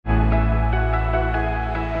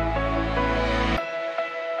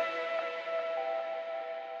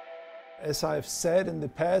as I've said in the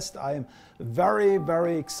past, I am very,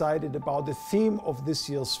 very excited about the theme of this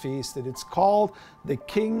year's feast. That it's called the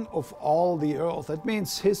King of all the earth. That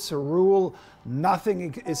means his rule,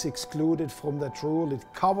 nothing is excluded from that rule. It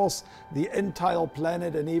covers the entire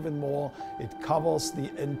planet, and even more, it covers the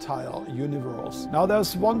entire universe. Now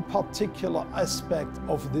there's one particular aspect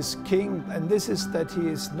of this king, and this is that he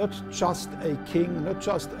is not just a king, not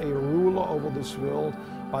just a ruler over this world,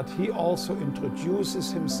 but he also introduces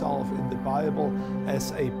himself in the Bible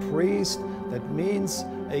as a priest. That means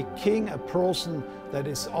a king, a person that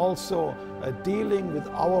is also dealing with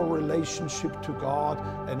our relationship to God,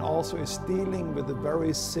 and also is dealing with the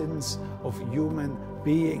very sins of human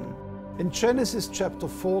being. In Genesis chapter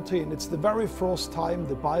 14, it's the very first time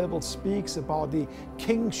the Bible speaks about the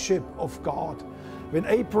kingship of God. When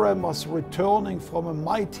Abraham was returning from a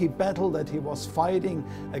mighty battle that he was fighting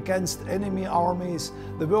against enemy armies,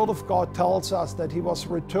 the Word of God tells us that he was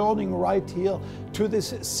returning right here to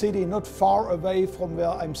this city, not far away from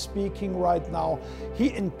where I'm speaking right now.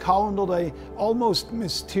 He encountered an almost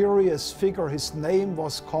mysterious figure. His name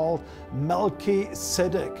was called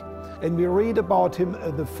Malchitzedek. And we read about him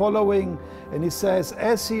the following, and he says,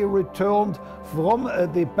 as he returned from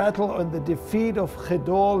the battle and the defeat of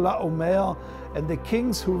Chedor Laomer, and the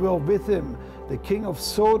kings who were with him, the king of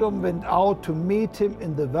Sodom went out to meet him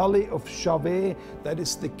in the valley of Shaveh, that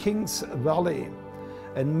is the king's valley.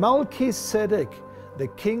 And Melchizedek, the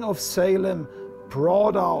king of Salem,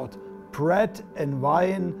 brought out bread and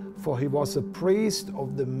wine, for he was a priest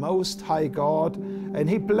of the Most High God. And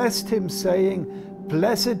he blessed him, saying,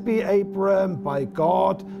 Blessed be Abraham by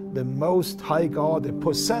God, the Most High God, the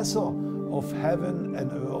possessor of heaven and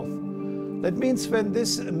earth. That means when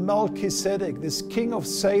this Melchizedek, this king of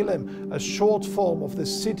Salem, a short form of the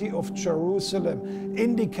city of Jerusalem,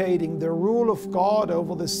 indicating the rule of God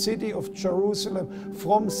over the city of Jerusalem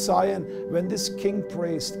from Zion, when this king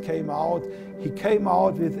priest came out, he came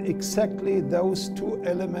out with exactly those two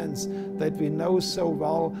elements that we know so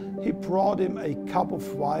well. He brought him a cup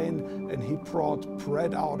of wine, and he brought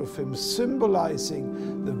bread out of him,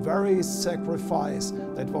 symbolizing the very sacrifice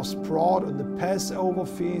that was brought on the Passover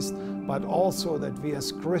feast, but also that we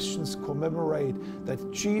as Christians commemorate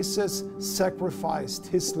that Jesus sacrificed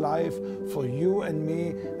his life for you and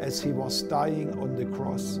me as he was dying on the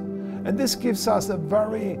cross. And this gives us a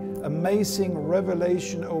very amazing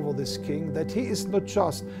revelation over this king, that he is not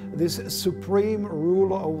just this supreme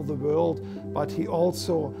ruler over the world, but he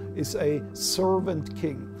also is a servant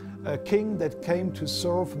king. A king that came to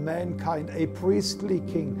serve mankind, a priestly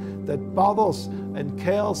king that bothers and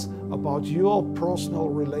cares about your personal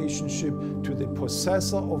relationship to the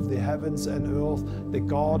possessor of the heavens and earth, the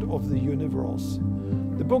God of the universe.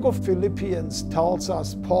 The book of Philippians tells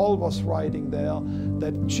us, Paul was writing there,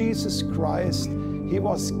 that Jesus Christ, he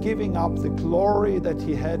was giving up the glory that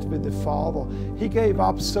he had with the Father. He gave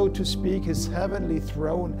up, so to speak, his heavenly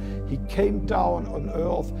throne. He came down on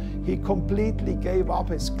earth. He completely gave up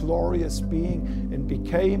his glorious being and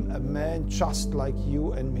became a man just like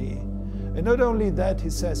you and me. And not only that, he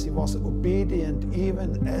says he was obedient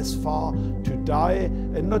even as far to die,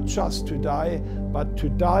 and not just to die, but to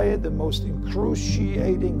die the most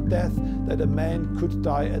excruciating death that a man could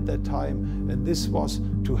die at that time. And this was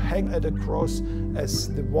to hang at a cross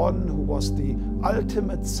as the one who was the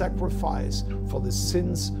ultimate sacrifice for the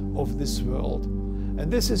sins of this world. And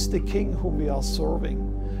this is the King who we are serving.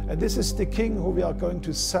 And this is the King who we are going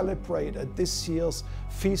to celebrate at this year's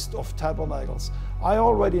Feast of Tabernacles. I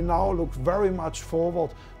already now look very much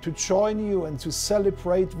forward to join you and to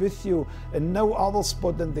celebrate with you, and no other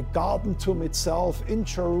spot than the Garden Tomb itself in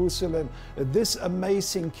Jerusalem, this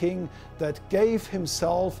amazing King that gave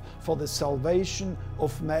himself for the salvation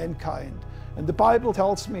of mankind. And the Bible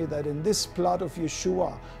tells me that in this blood of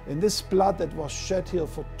Yeshua, in this blood that was shed here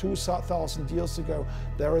for 2,000 years ago,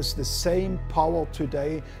 there is the same power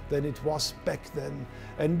today than it was back then.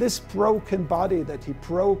 And this broken body that he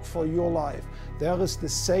broke for your life, there is the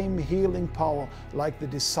same healing power like the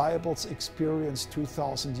disciples experienced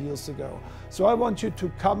 2,000 years ago. So I want you to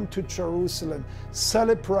come to Jerusalem,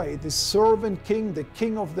 celebrate the servant king, the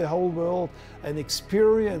king of the whole world, and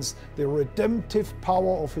experience the redemptive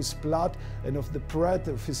power of his blood and of the bread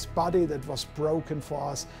of his body that was broken for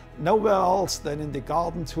us, nowhere else than in the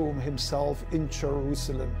Garden Tomb himself in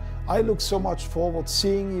Jerusalem. I look so much forward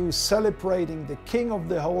seeing you celebrating the King of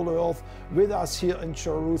the whole earth with us here in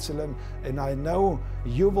Jerusalem, and I know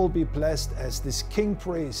you will be blessed as this King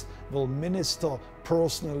priest will minister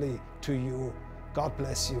personally to you. God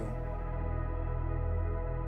bless you.